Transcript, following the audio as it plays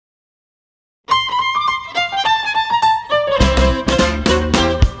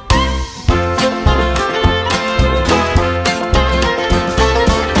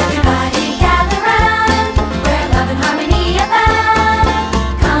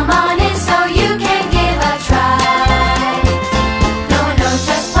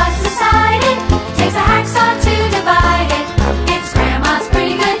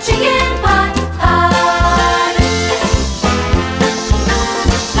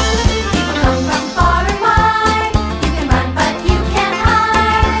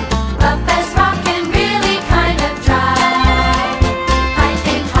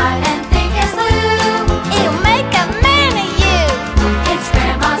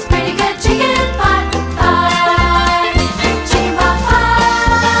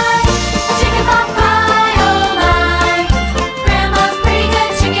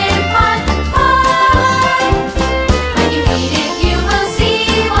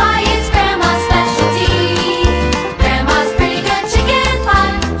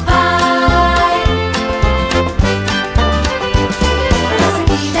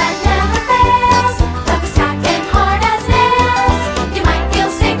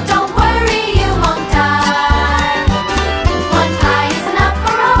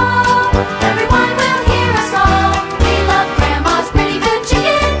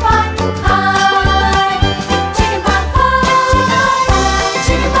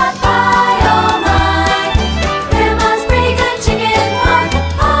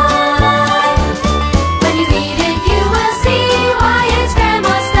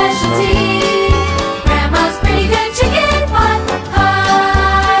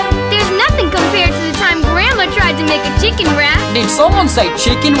make a chicken wrap. Did someone say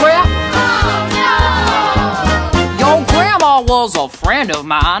chicken wrap? Your grandma was a friend of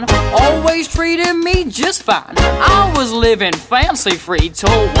mine, always treated me just fine. I was living fancy free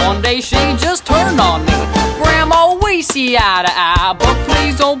till one day she just turned on me. Grandma, we see eye to eye, but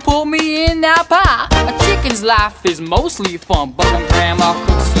please don't put me in that pie. A chicken's life is mostly fun, but when grandma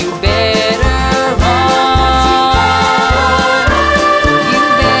cooks you better,